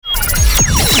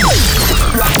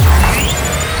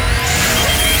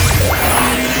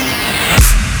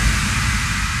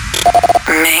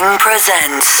Ming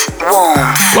presents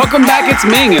Warmth. Welcome back, it's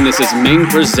Ming, and this is Ming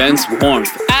Presents Warmth.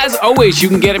 As always, you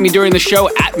can get at me during the show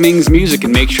at Ming's Music,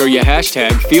 and make sure you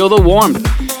hashtag Feel the Warmth.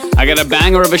 I got a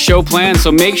banger of a show planned,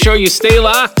 so make sure you stay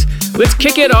locked. Let's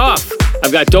kick it off.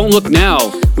 I've got Don't Look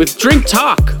Now with Drink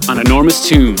Talk on Enormous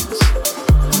Tunes.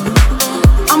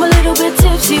 I'm a little bit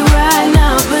tipsy right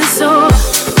now, but so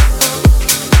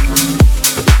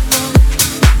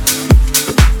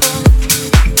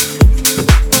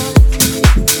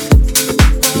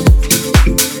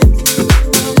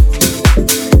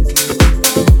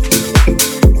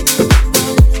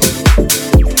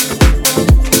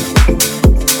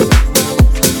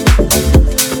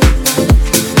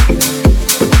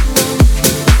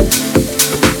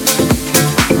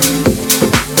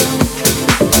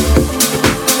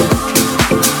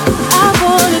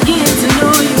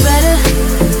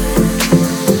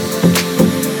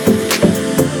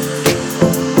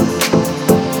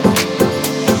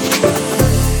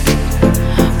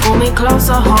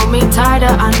closer, hold me tighter,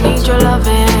 I need your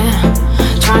loving.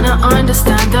 Trying to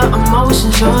understand the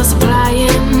emotions you're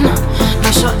supplying.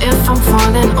 Not sure if I'm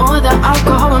falling or the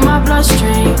alcohol in my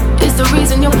bloodstream is the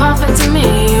reason you're perfect to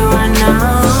me right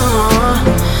now.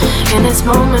 In this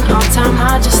moment of time,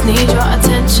 I just need your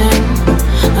attention.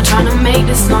 Not trying to make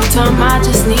this long term, I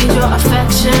just need your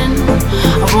affection.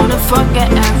 I wanna forget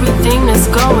everything that's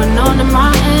going on in my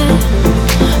head.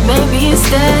 Maybe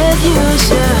instead you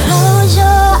should close your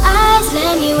eyes,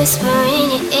 let me whisper in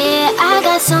your ear. I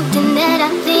got something that I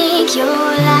think you'll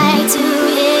like to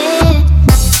hear.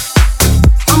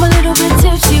 I'm a little bit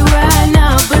tipsy right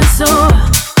now, but so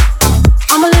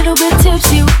I'm a little bit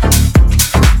tipsy.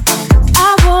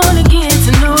 I wanna get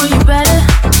to know you better.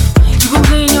 You've been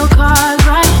playing your cards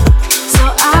right, so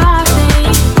I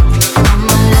think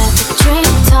I'ma let the drink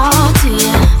talk to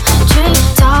you. Drink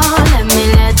talk, let me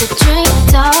let the drink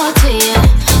talk to you.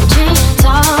 Drink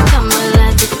talk, I'ma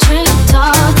let the drink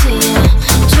talk to you.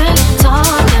 Drink talk,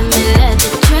 let me let the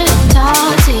drink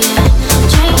talk to you.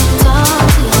 Drink talk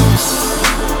to you.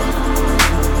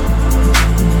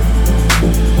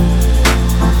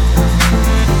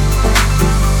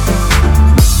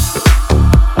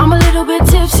 I'm a little bit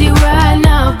tipsy right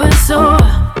now, but so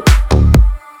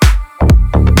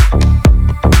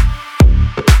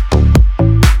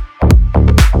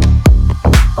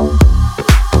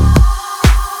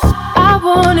I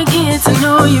wanna get to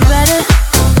know you better.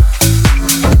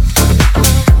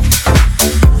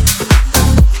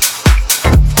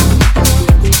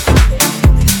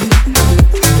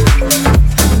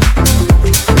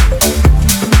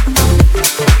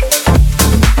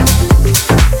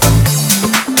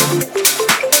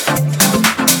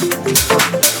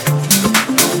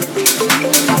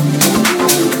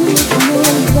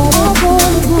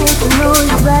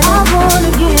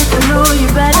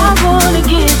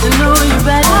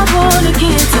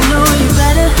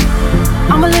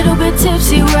 I'm a little bit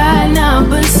tipsy right now,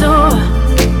 but so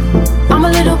I'm a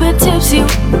little bit tipsy.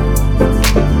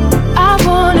 I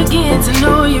wanna get to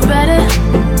know you better.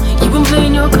 You've been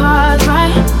playing your cards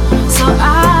right, so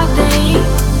I think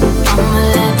I'ma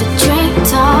let the drink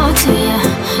talk to you.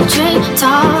 Drink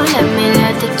talk, let me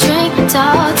let the drink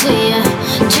talk to you.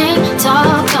 Drink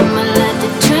talk, I'ma let the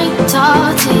drink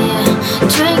talk to you.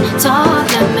 Drink talk,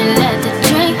 let me let the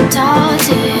drink talk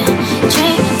to you.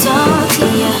 Drink talk to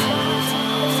you.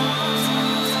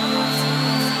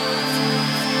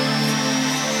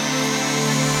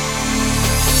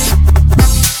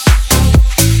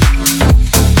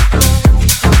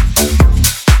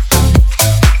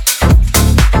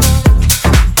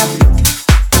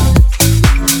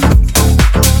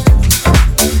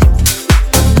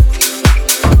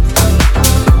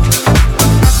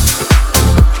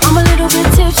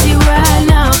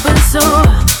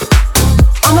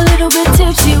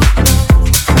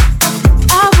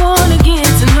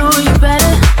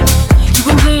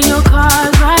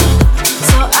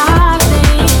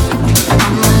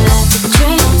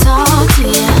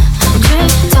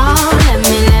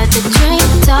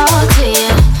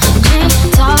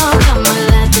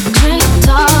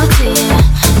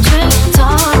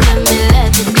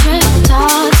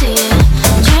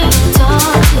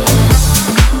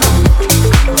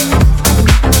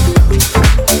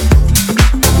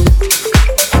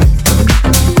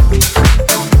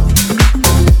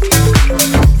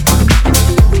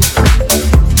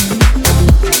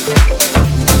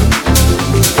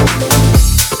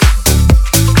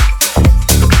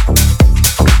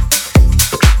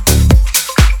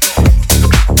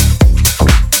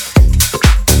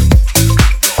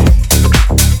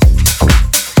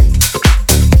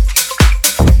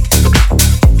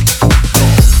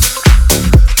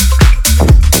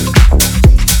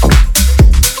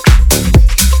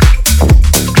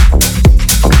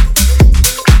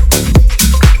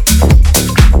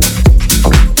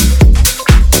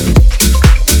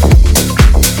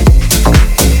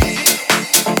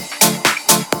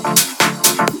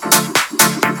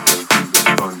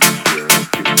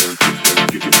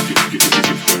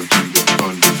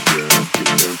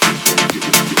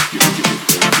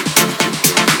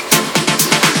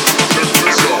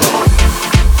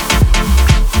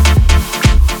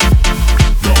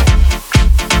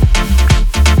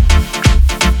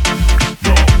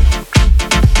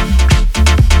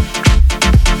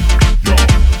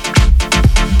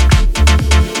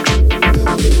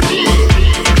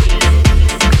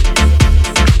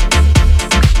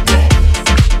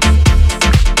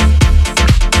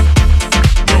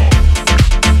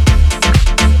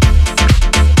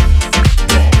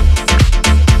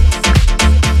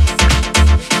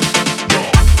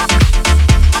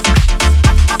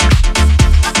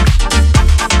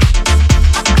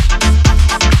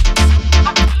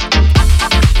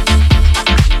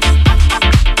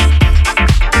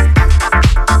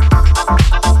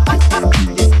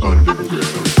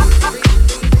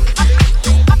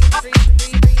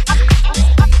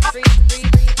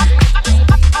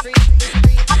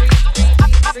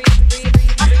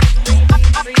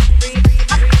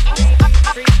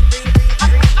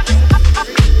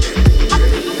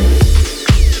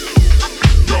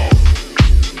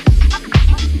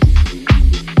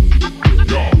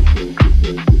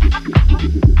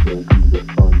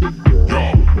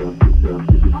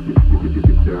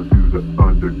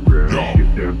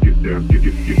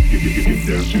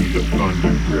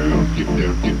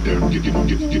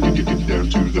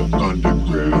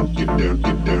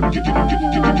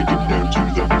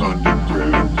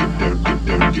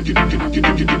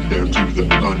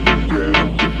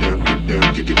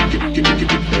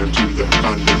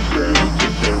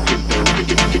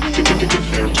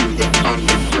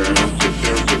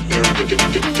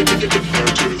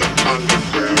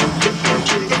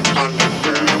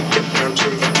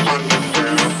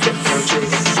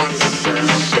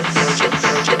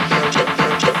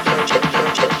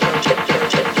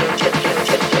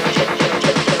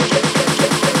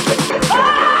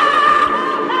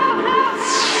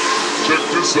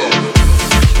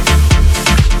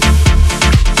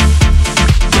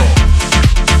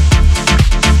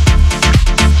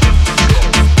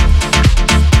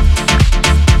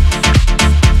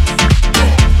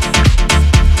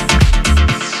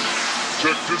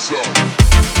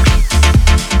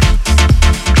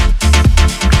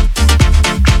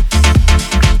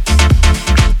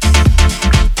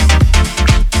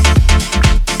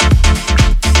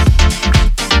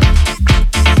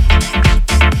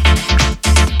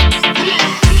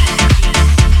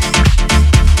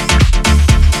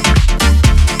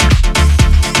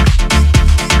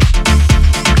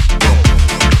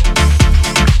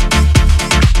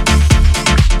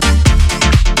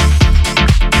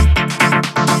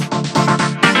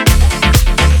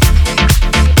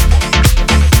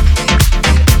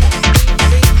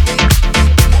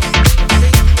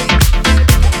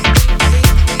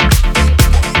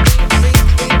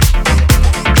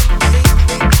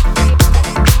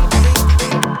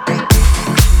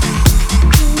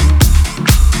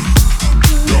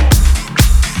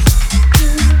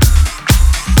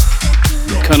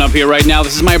 Up here right now.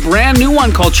 This is my brand new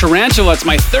one called Tarantula. It's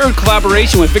my third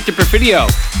collaboration with Victor Perfidio.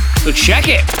 So check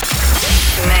it.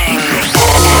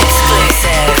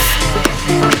 Exclusive.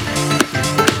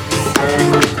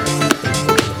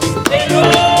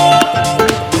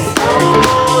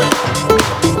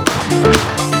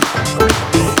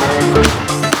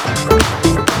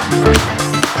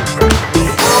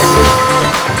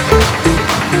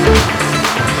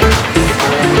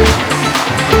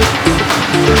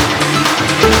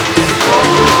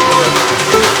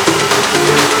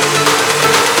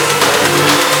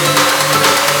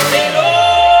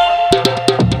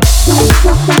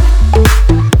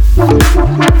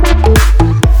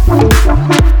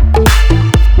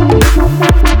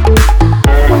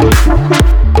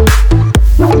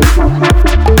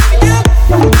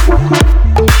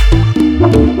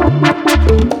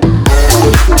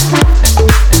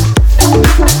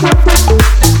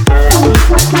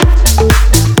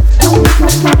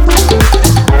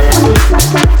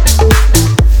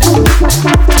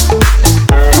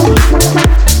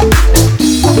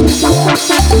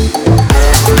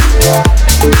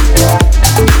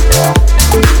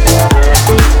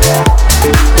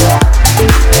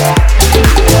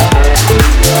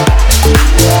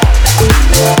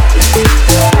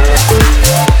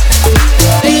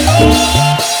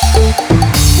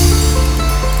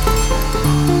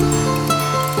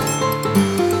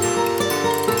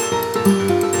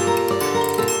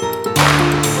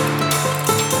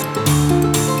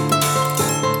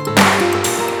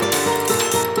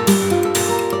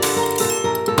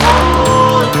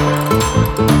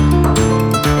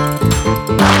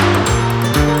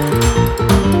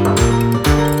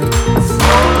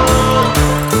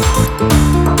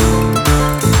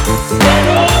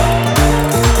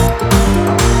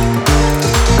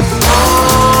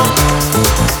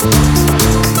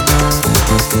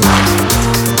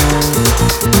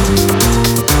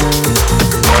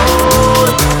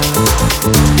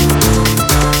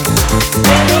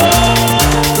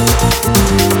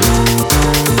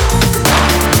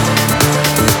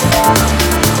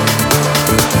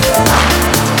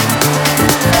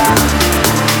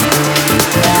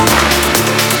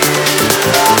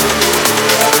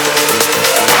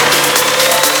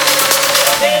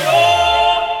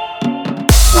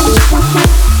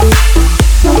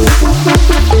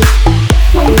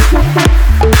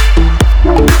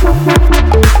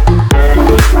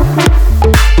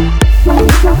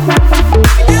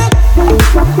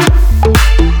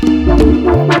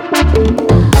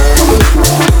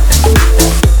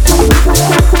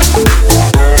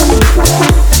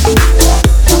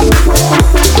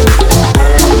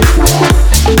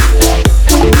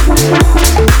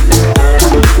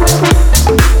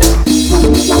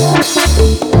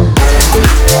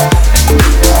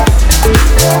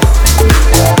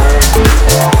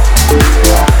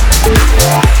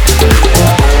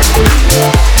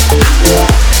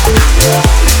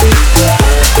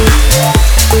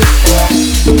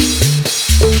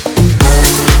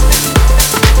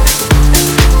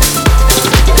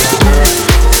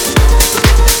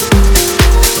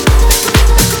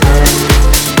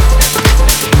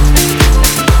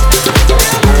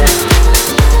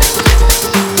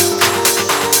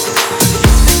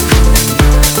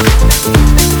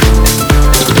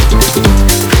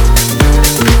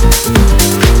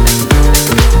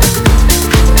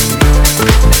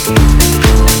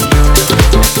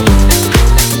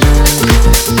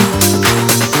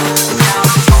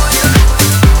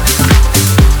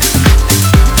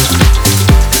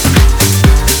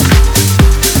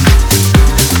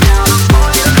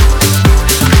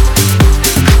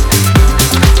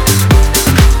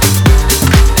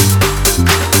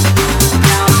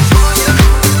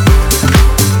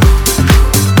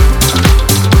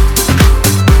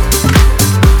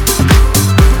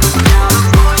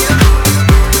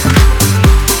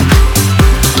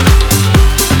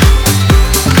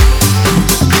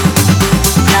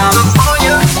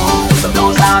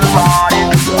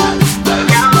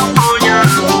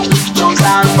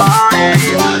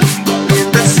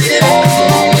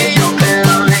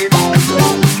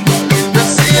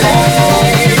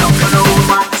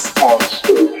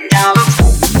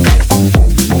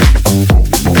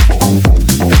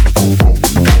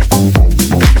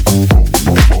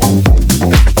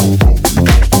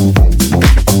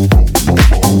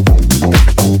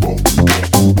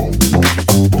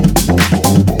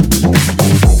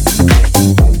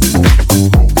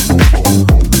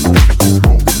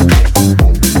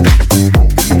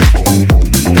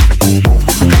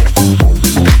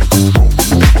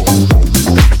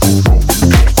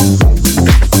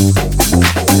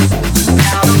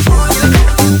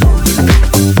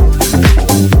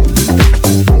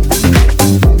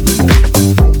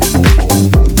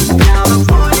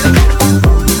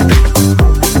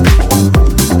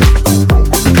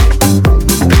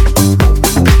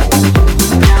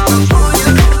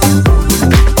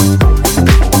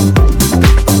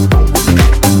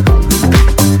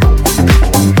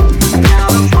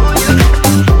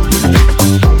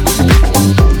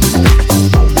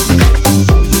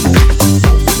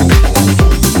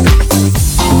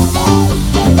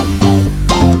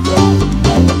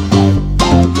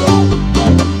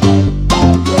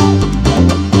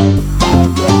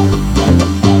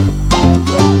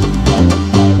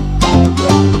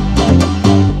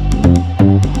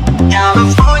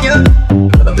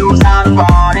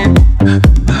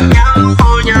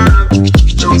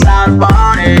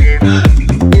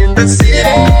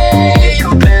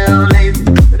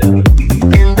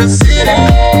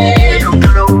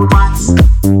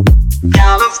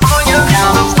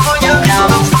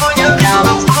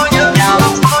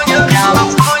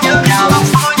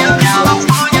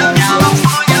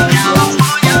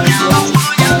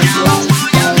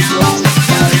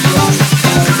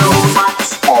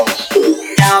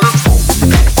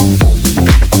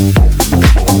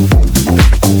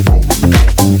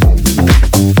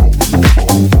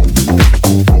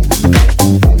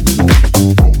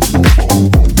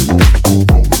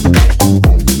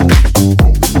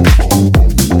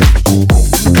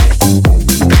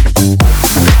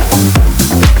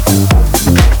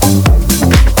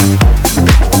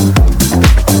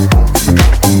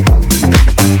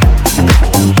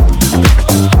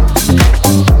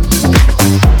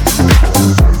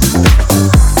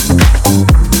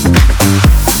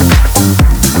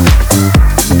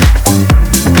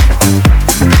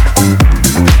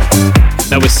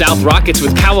 South Rockets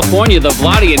with California, the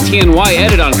Vladi and TNY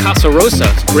edit on Casa Rosa.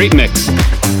 It's a great mix.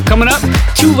 Coming up,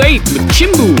 Too Late with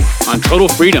Chimbu on Total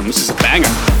Freedom. This is a banger.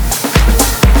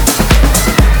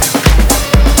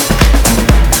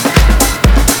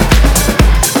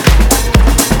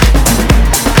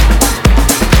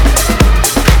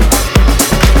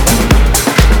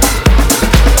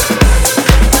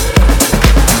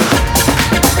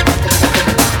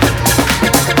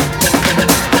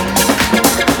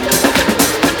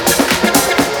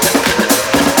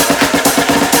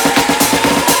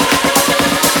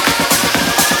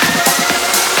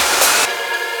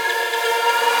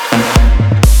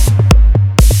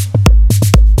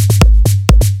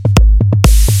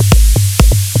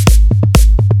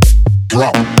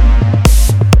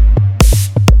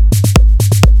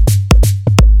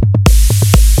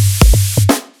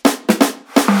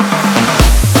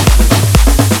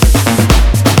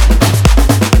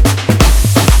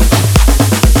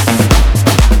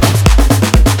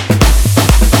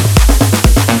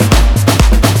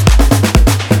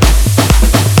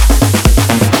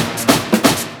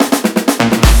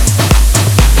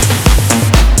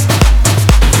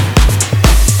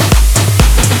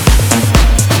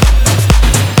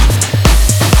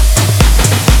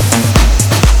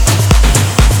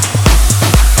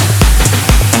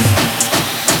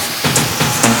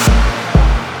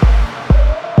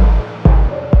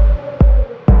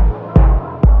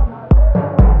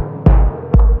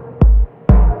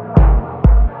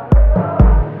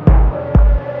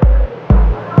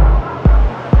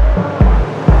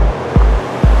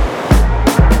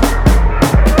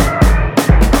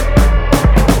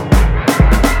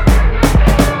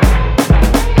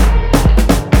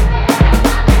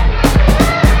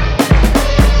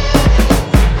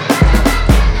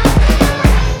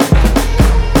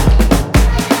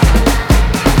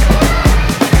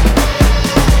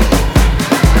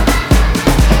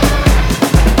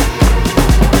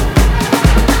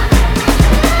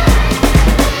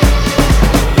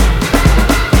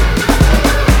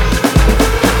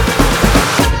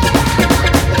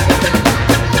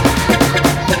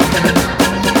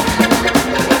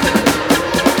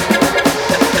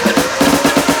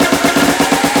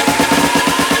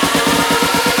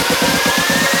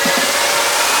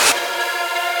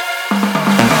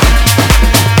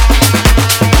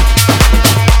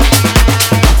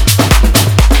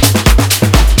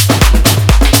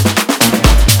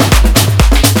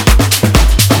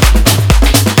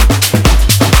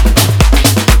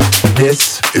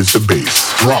 This is the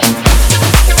bass drum.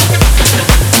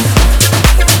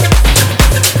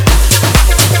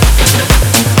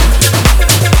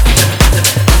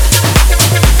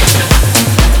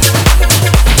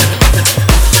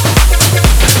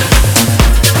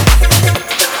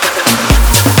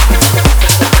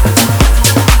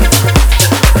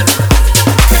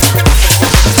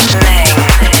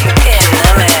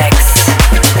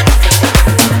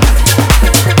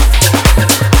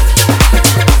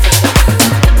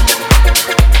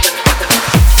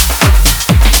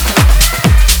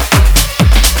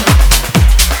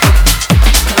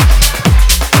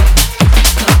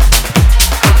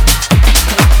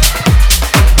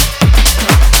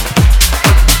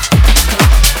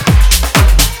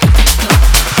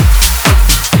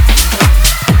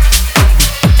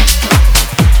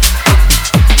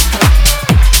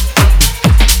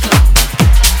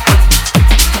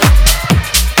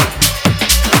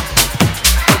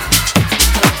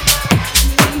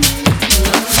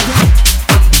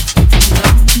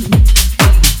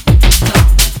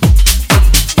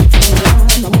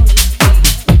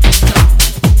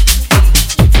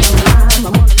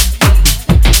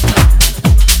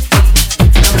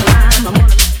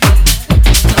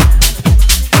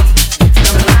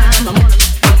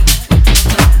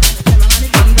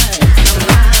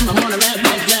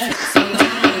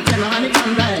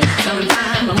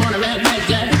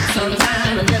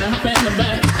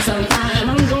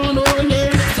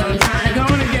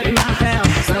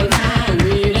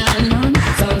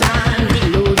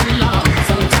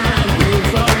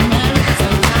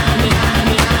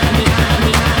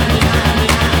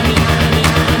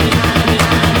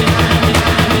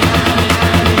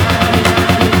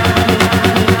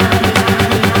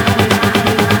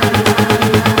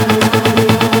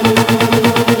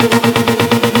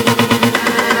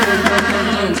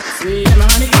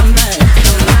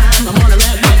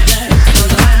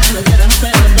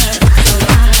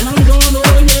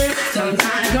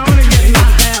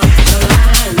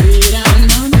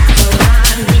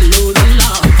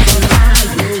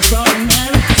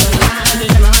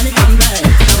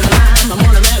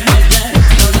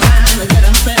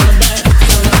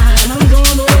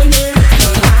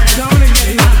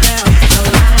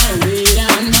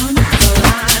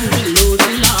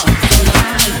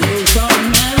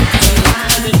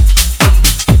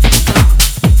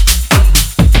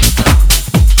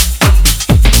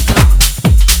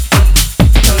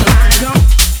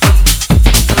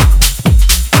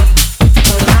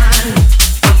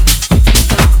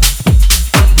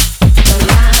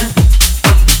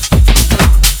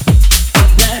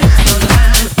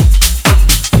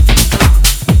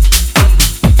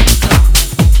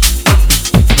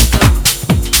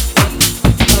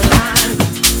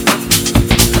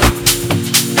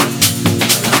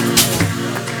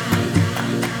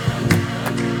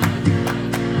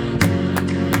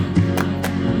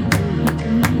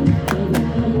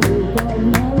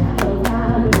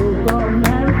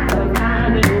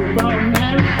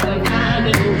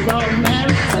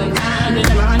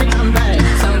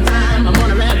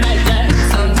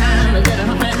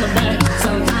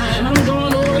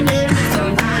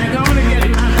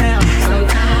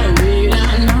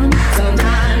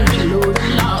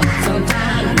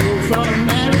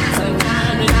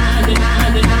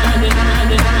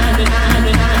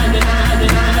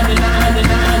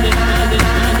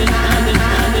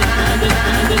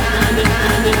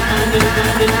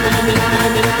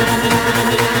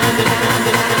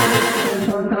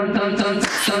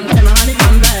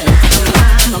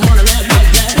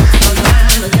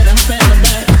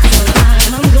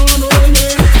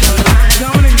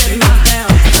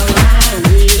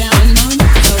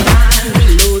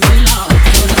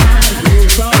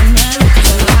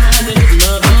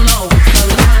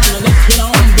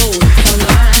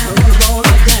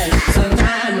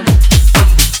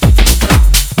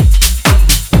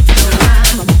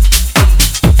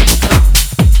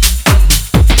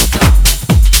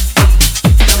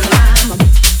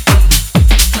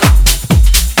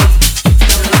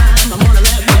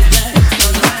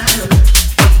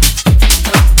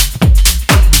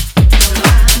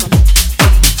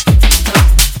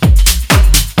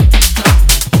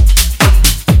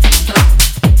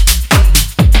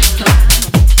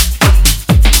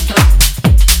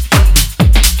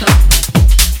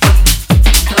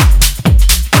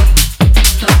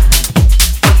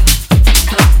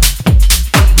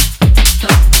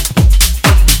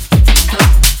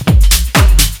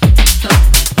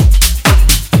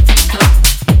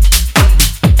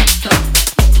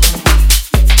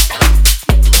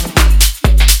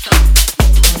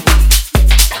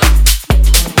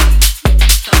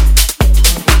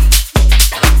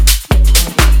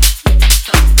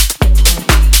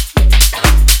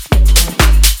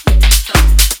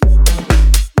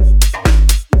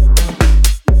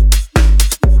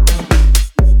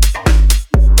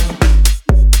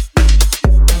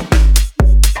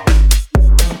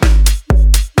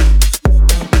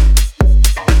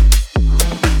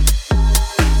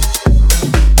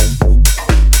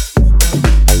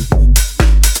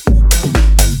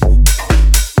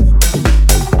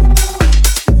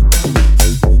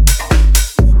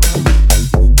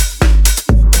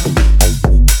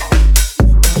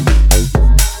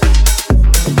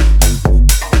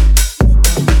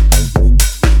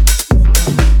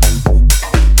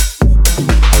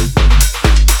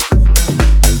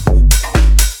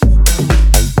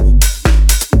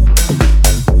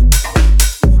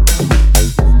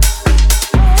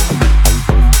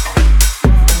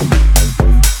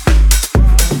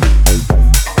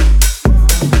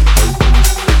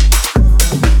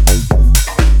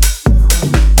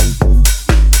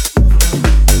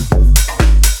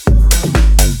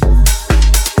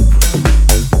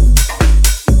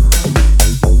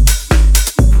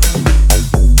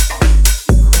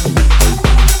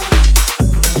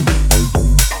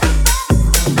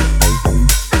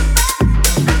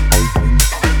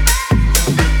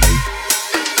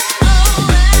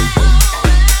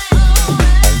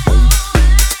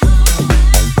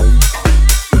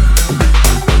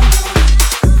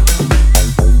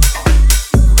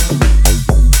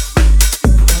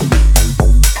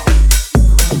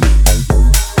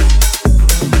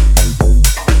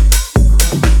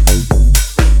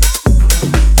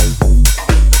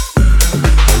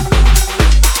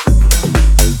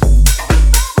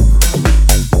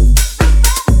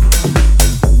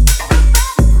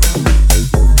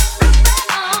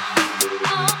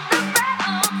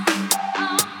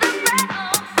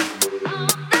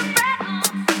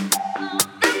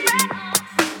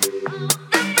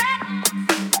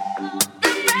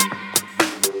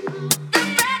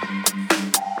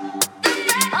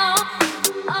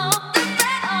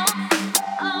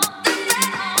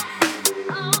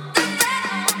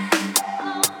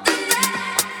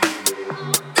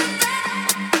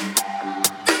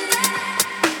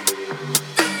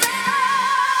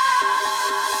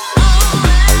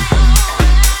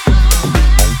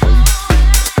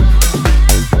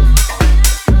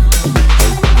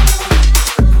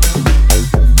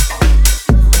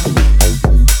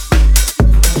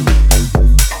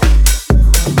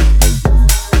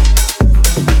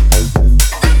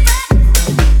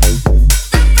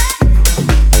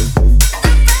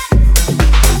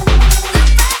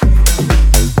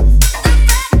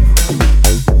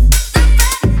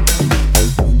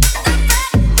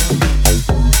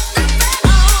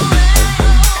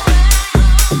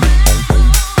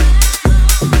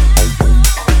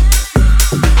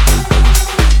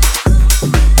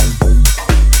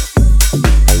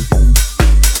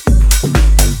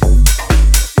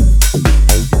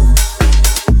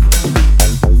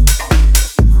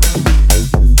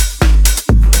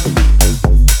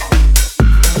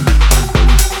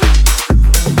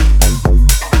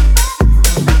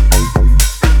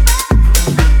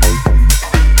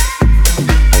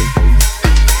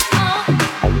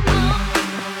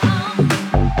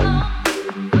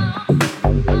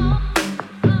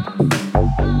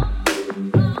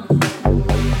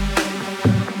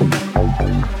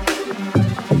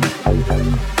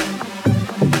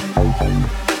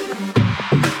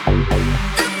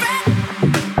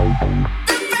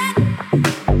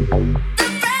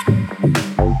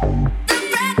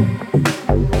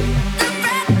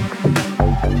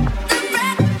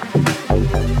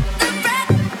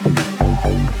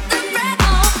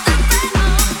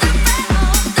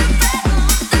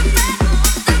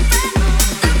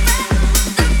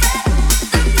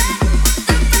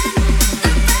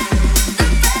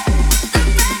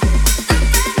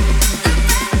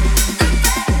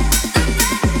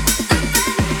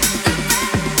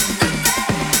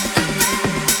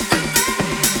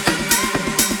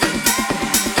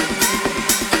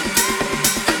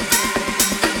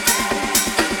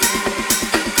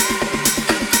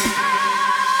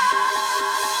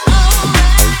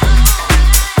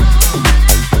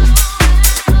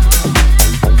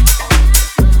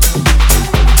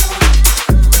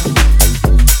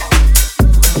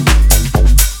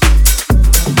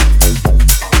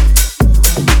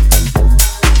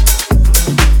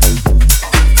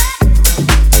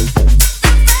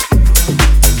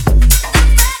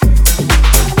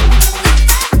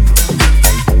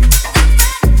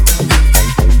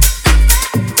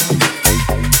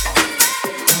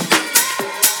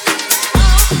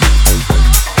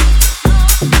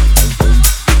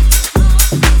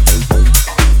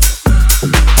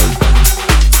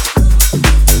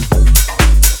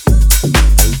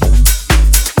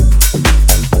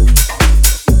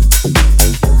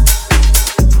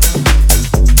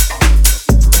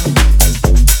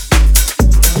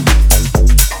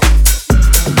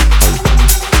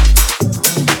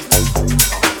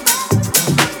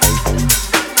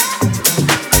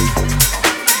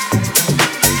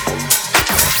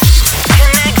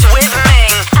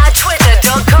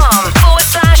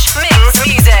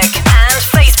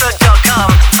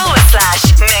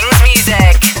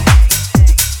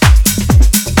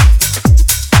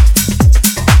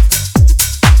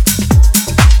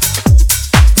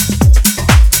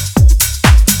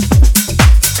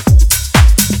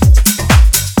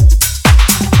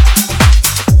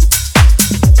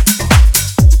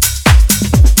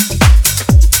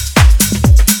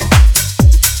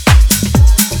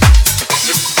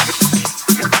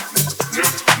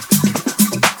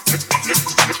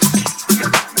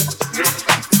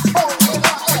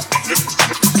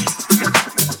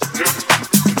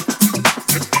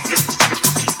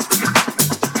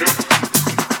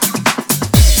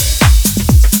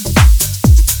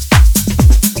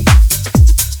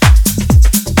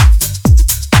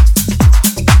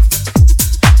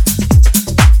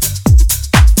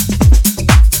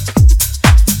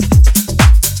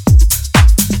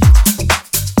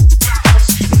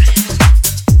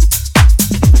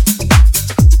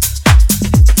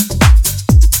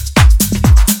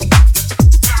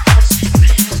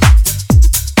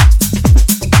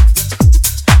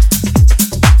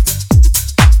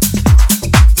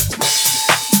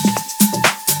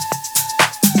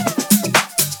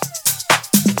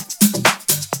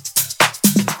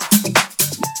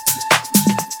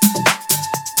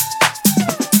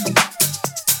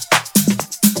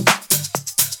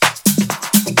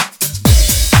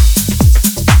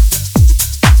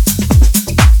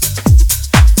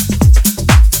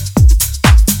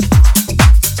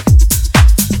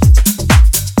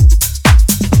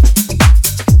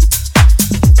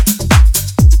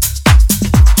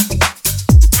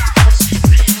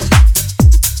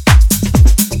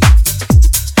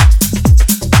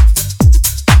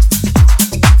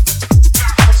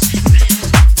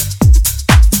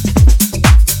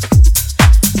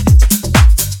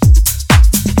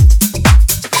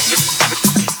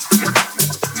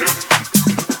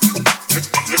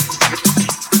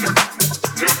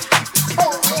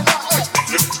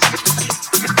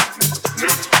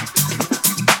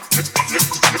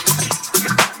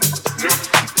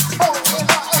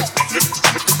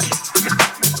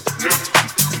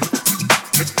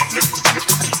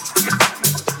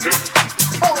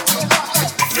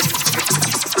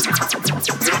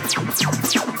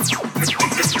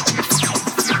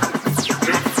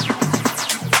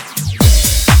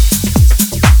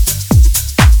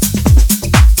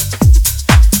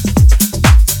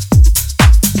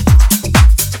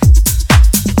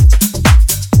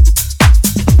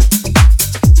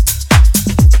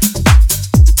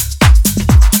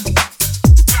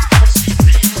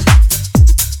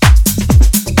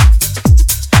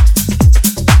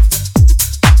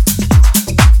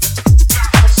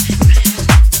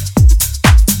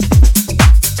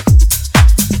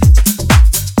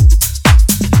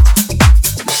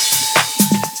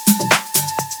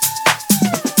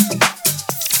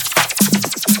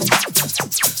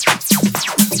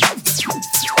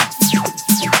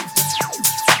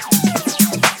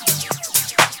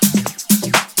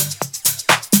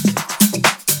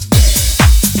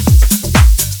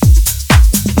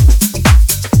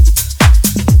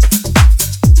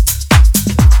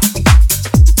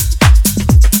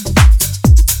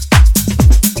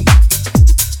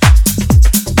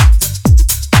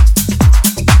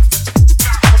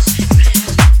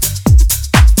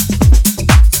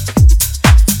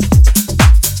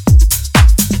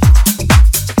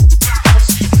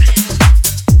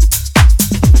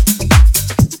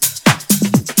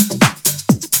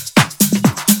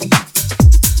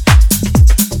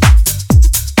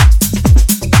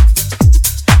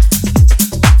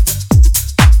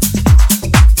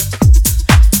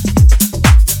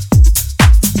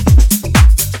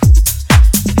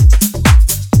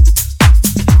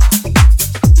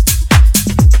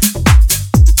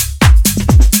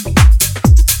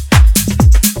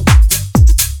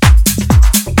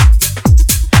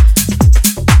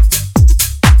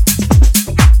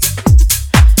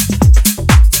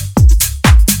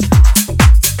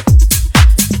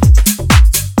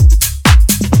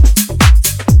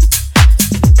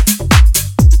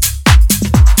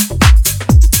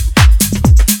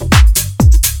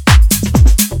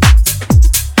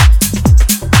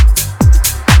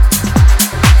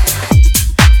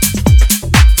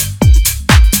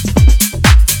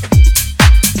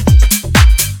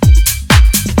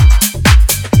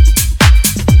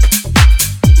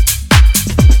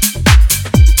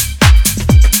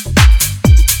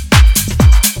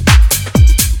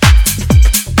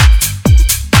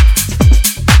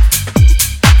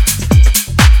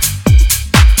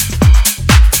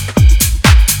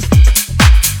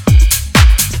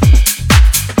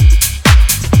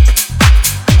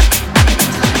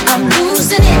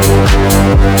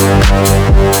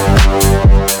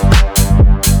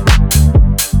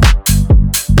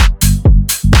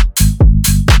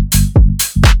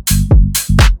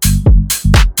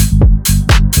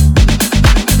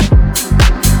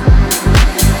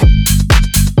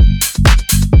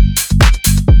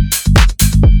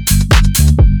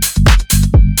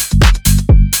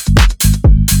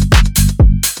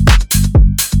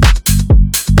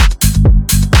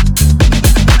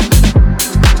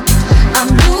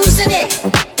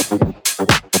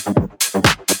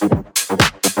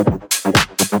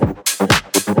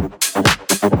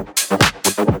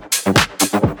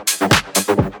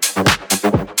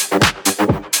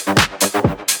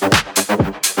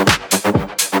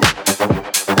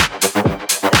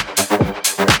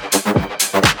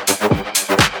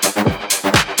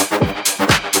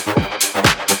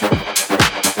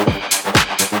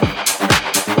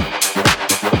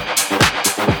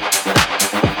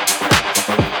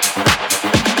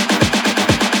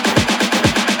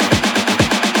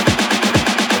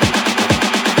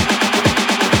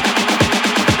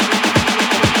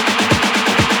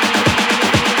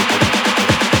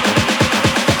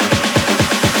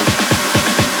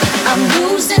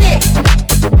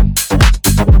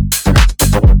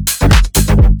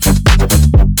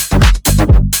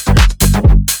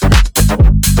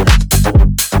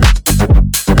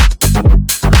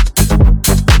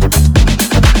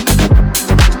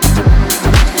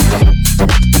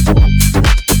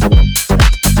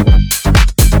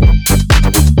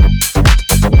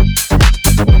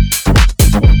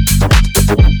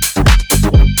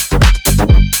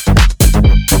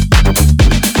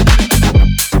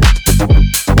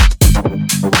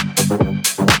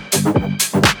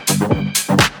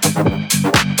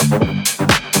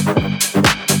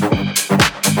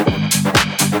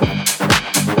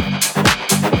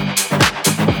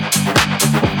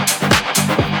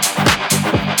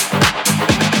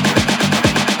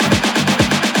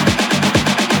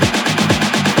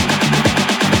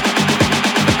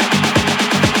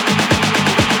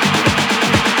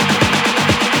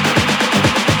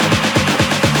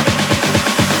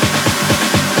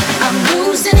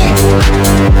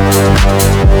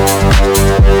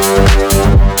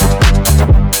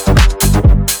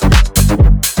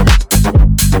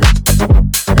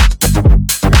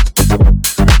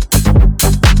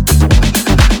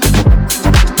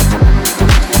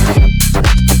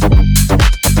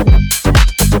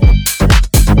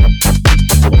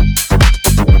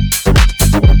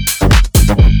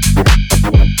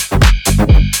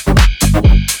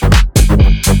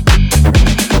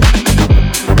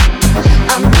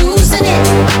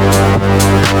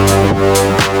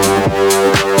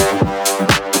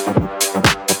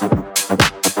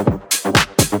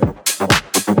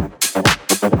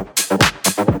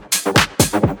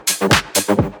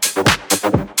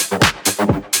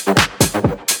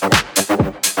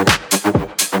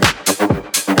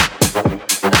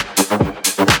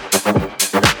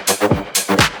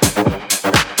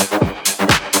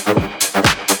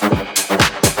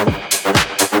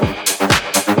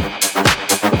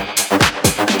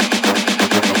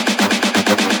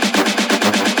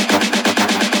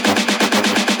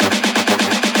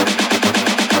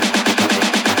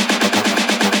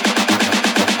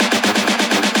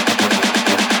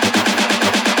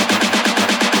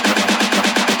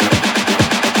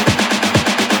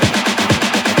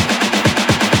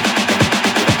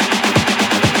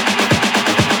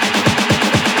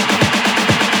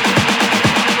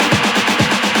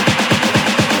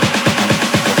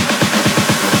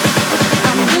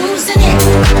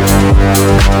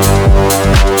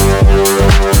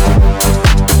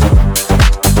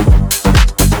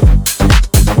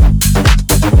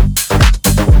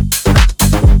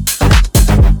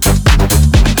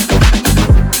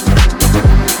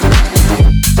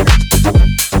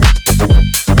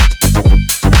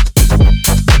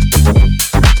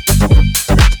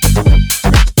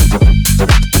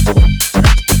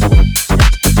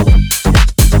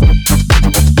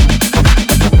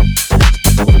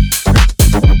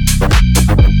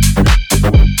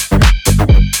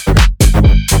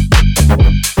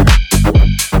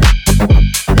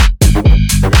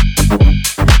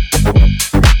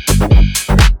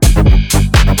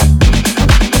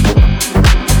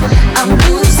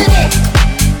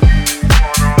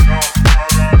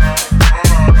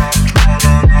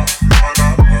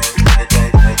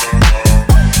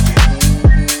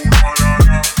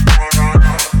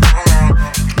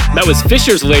 That was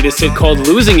Fisher's latest hit called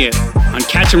Losing It on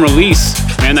Catch and Release.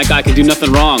 Man, that guy can do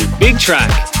nothing wrong. Big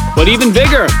track, but even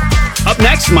bigger. Up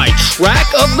next, my track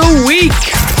of the week.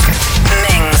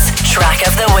 Ming's track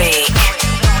of the week.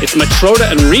 It's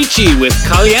Matroda and Ricci with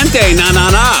Caliente Na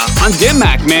Na Na on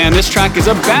Dim-Mak. Man, this track is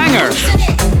a banger.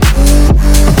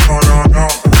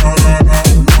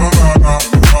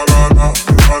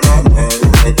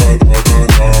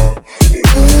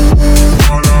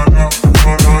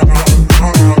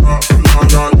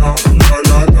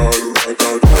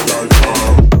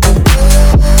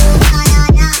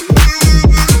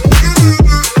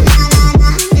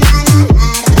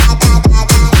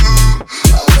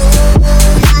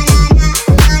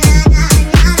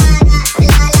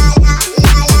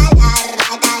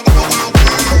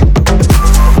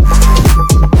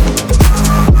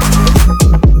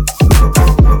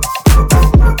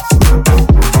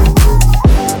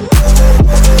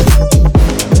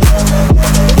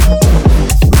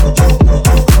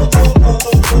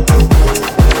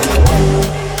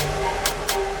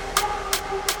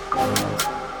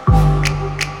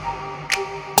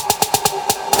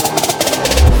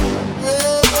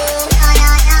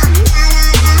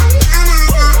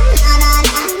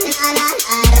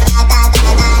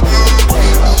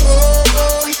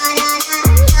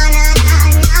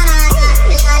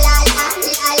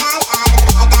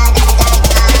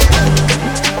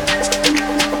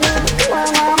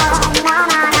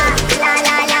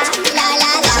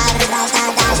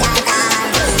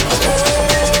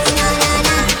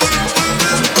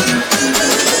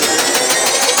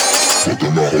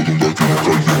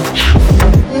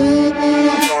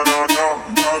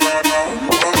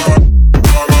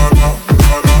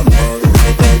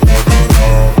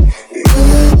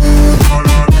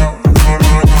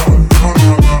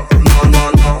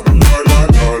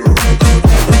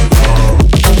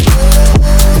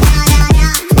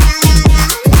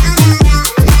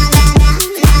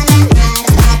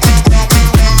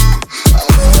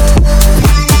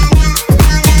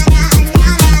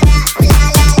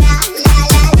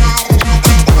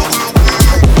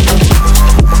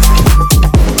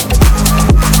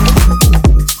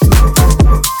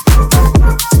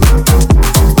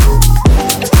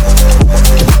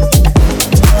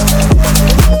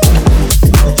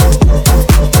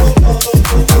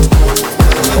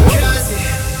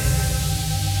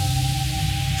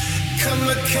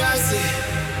 kamikaze,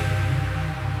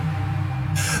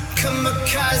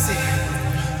 kamikaze,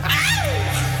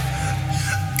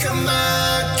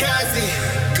 kamikaze,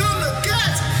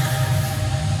 kamikaze.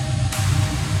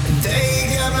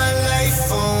 They got my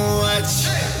life on watch.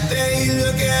 They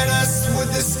look at us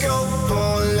with the scope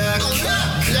on lock.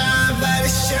 Blind by the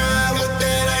shine with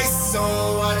that ice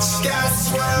on watch. Got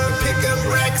swerve, pick up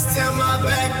racks, tell my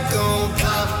back gon'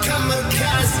 pop.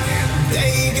 Kamikaze,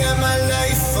 they got my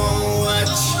life on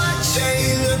watch.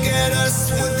 They look at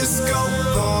us with the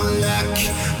scope on lock.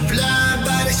 Blind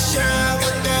by the shine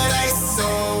with that ice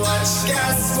on watch.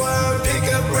 Got swerve,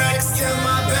 pick up racks, tell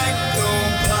my back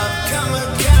gon' pop.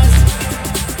 Kamikaze,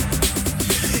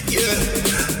 yeah,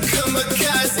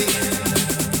 kamikaze,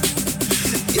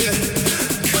 yeah,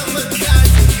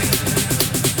 kamikaze,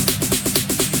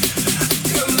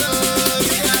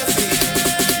 kamikaze.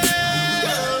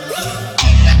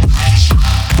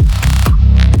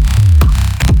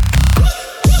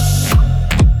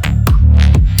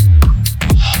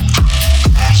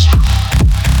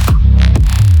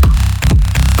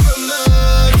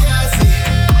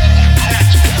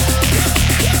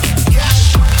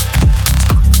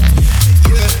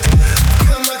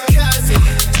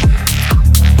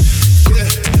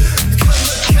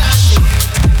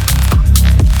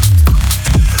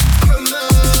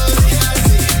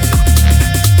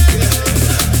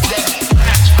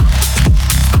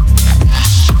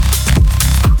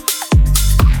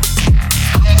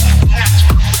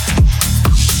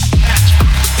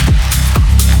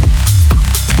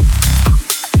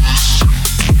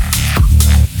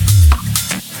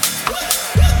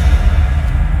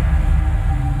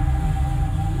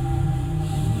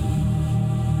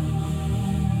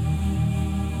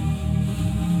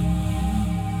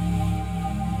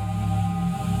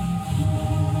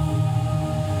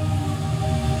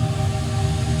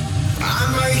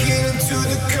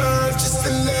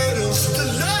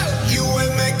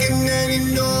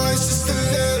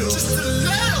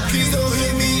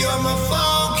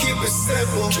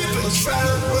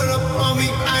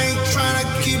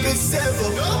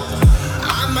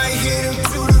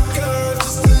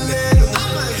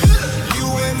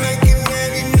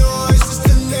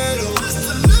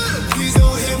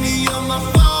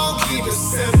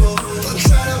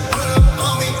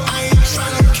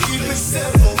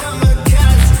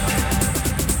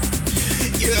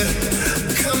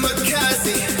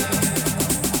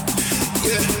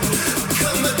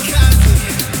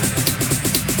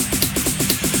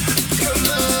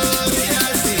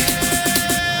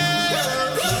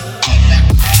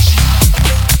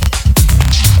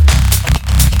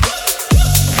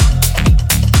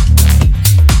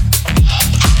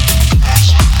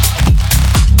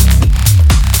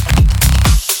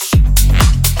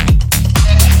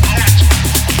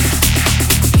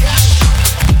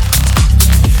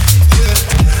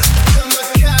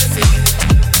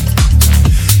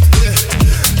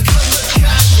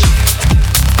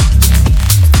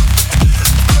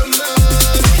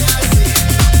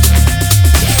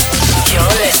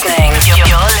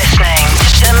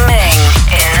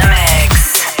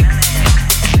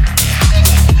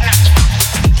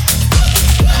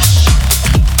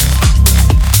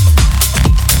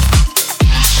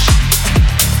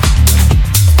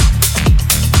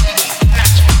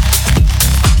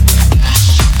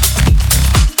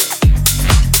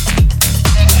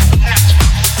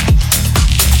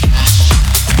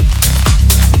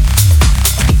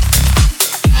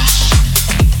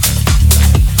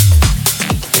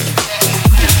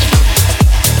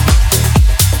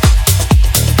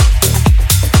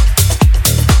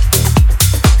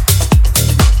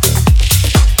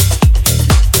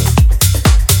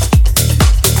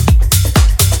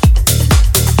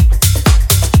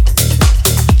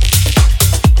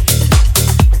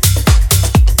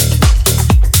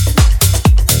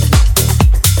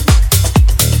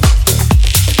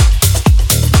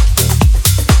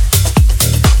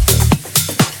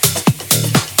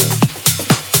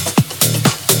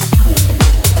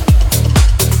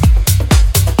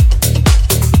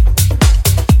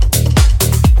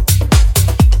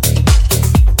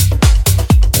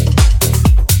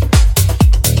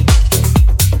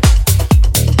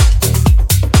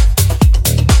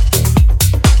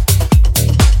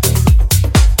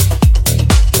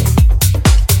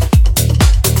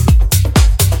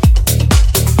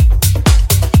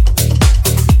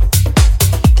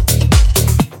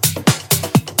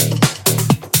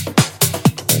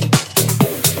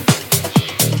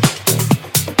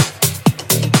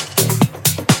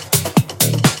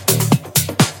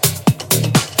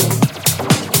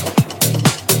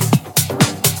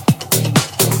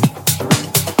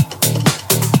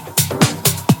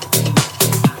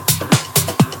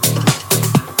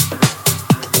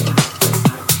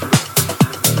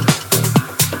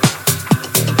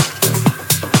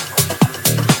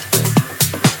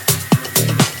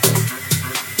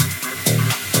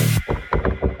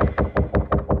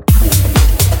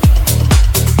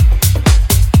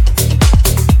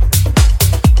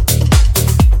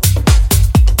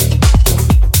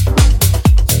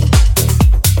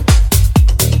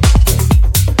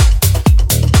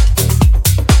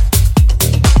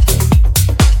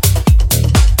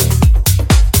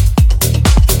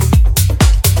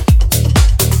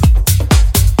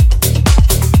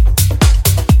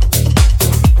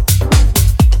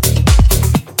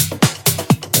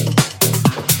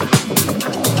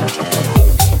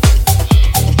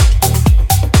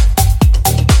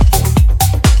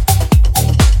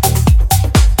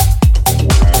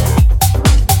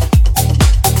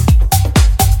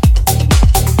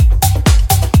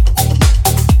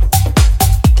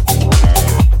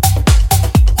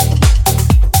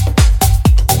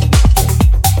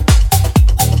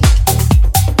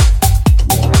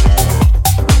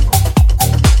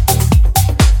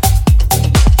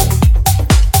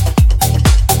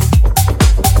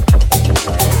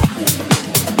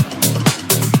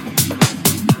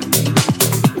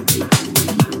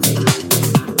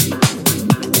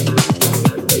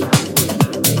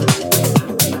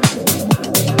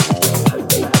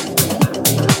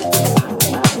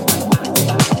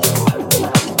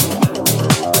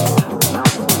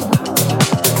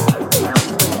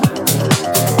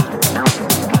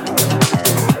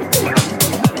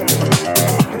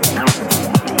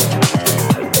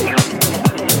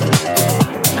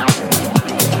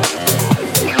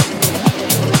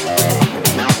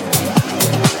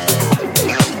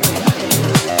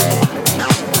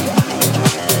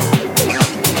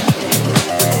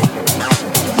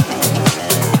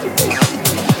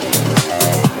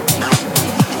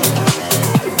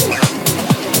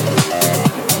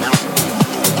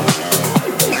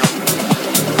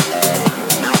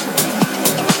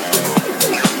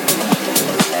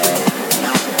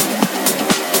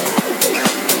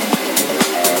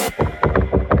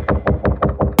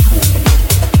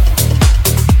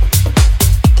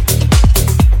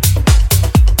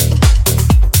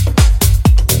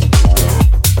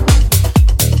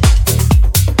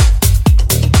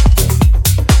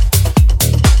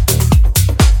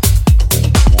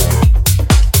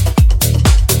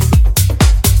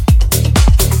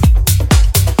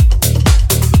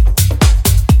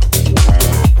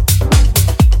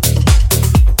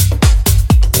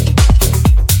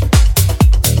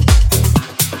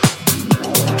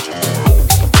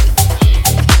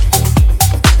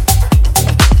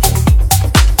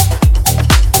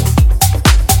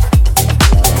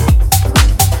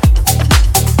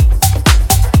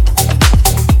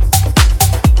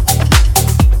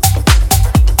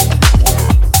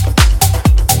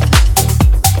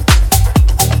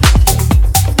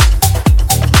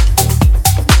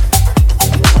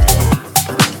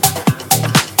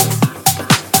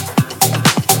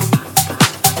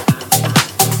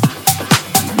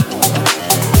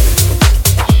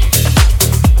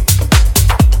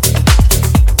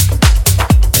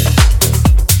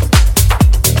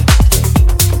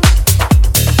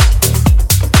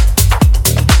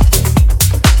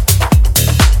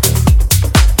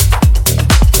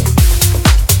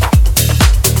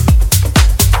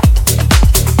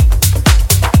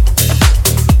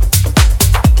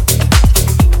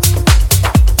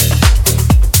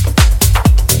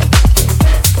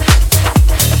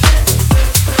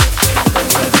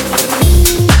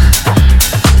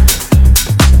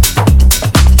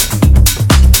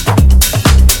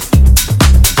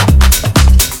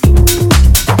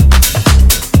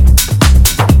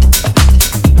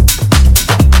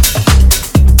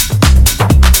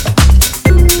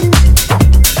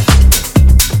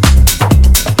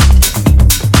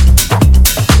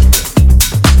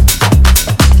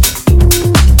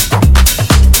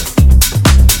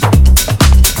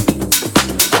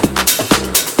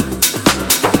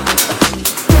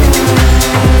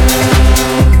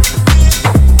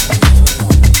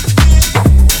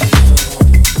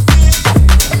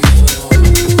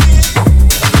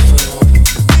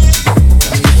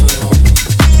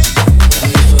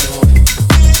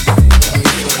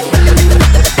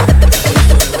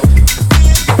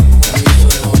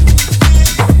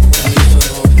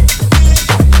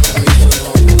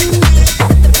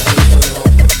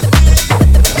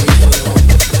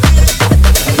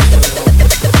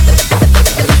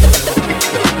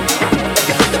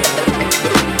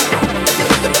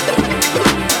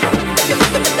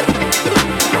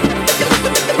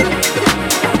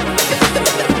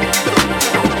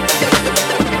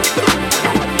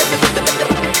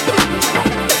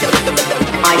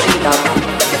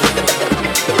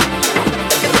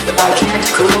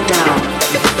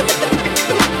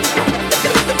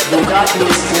 me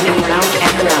spinning round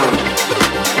and round.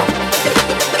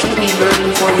 Keep me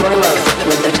burning for your love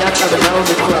with the touch of a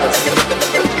velvet glove.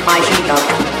 I heat up.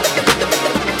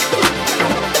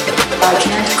 I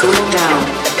can't cool down.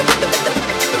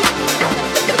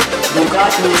 You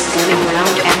got me spinning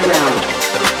round and round.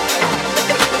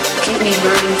 Keep me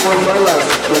burning for your love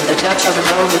with the touch of a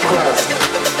velvet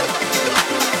glove.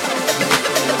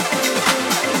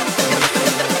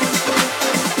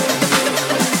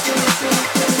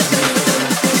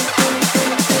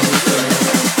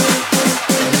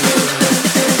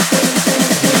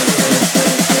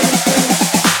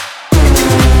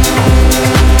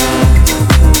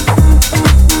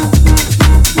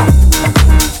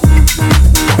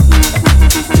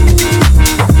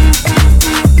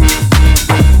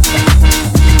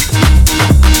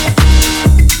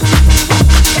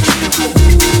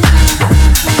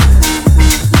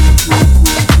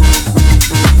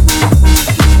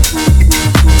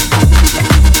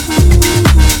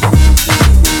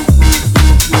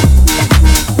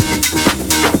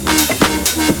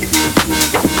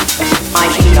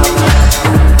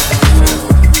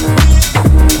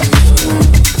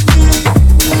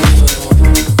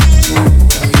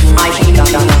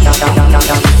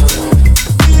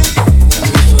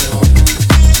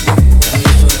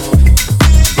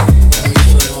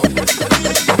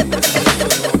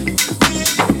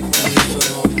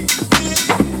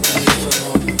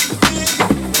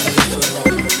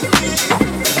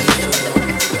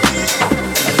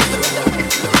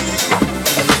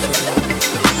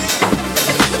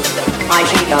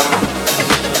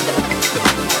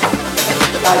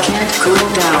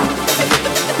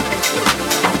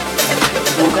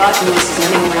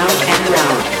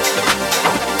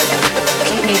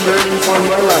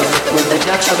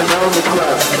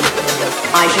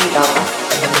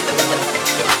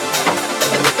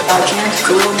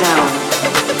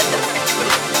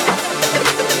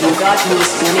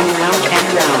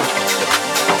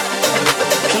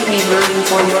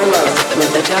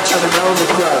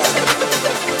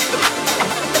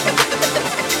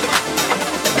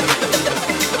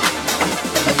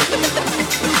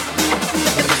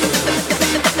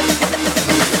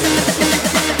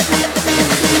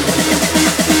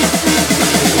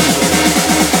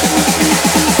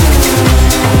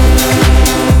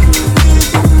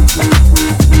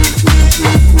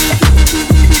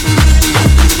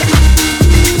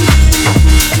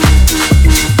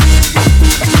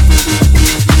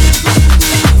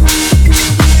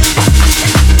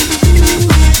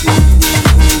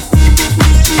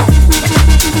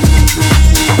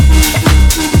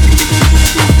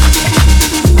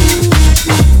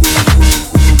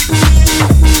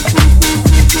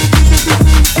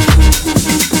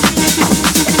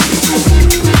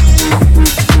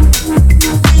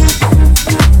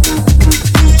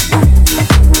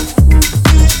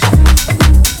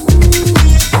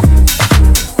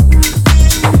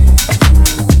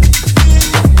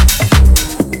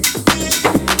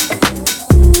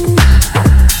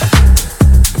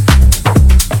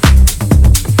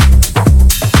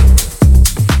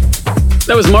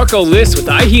 That was Marco Liss with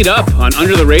I Heat Up on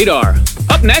Under the Radar.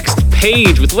 Up next,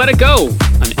 Paige with Let It Go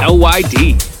on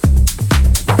LYD.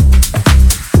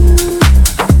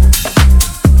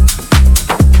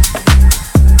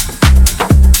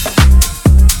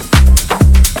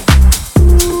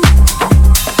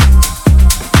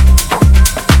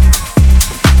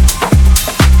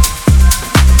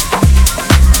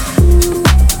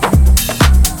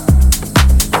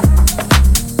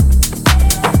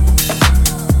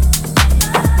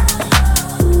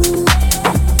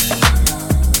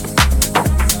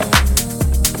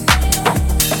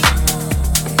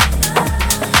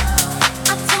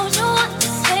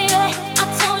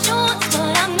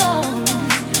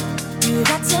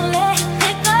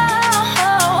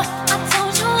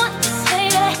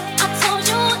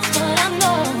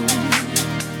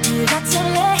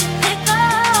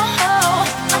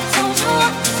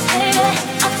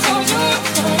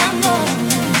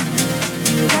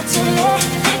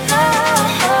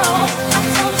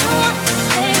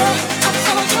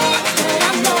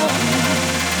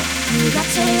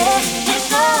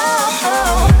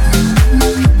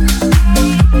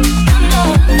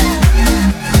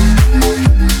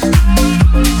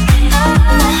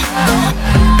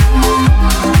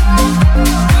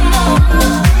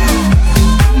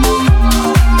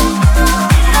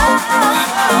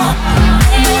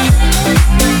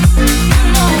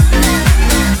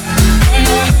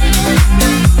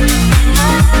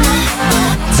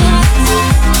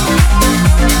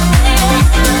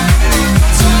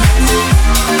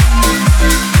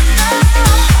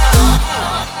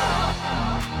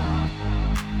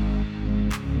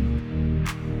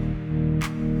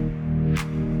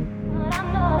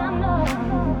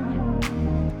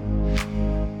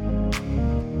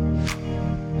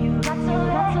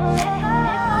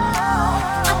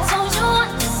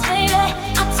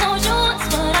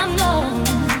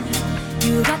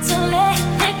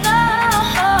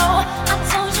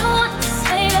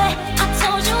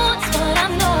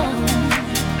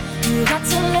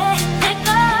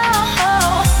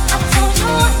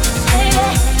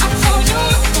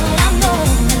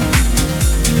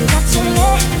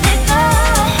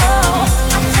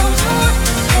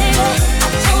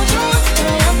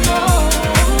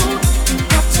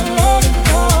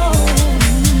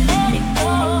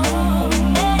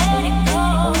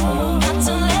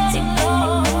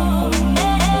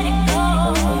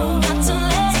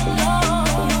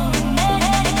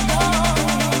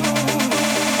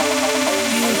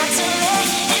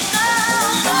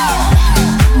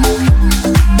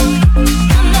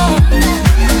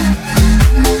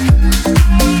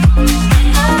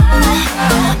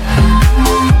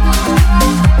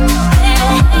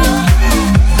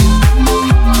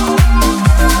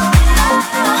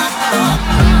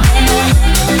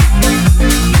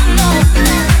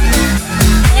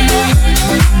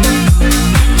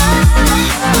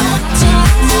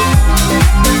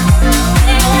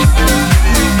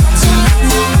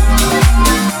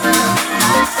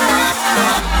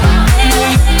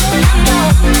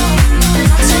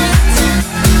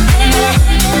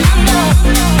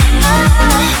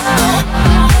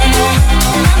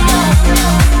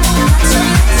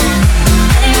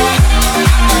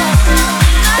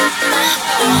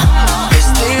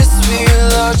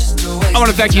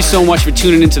 to thank you so much for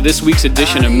tuning into this week's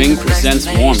edition of Ming Presents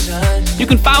Warmth. You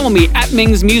can follow me at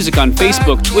Ming's Music on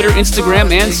Facebook, Twitter,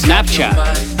 Instagram, and Snapchat.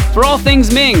 For all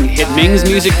things Ming, hit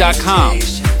mingsmusic.com.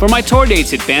 For my tour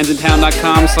dates, hit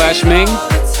bandsintown.com/Ming.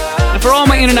 And for all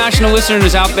my international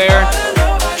listeners out there,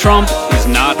 Trump is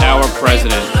not our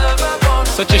president.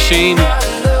 Such a shame.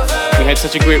 We had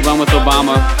such a great run with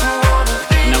Obama,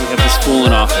 and now we have this fool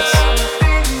in office.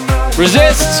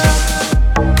 Resist!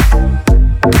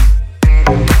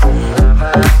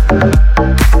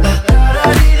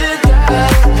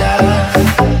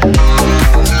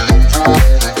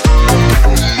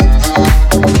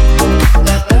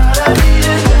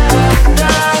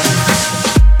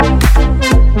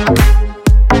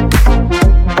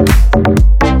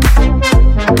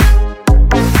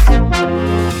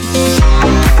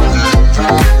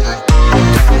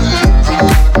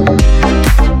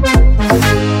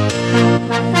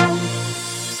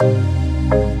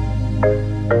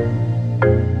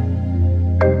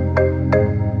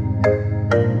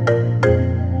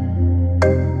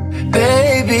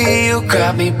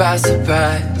 By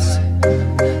surprise,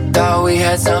 thought we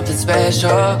had something special.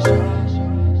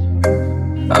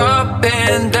 Up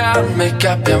and down, make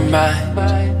up your mind.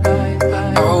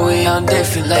 Are we on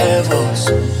different levels?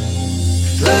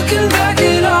 Looking back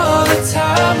at all the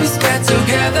time we spent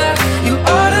together, you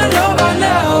ought to know by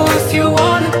now if you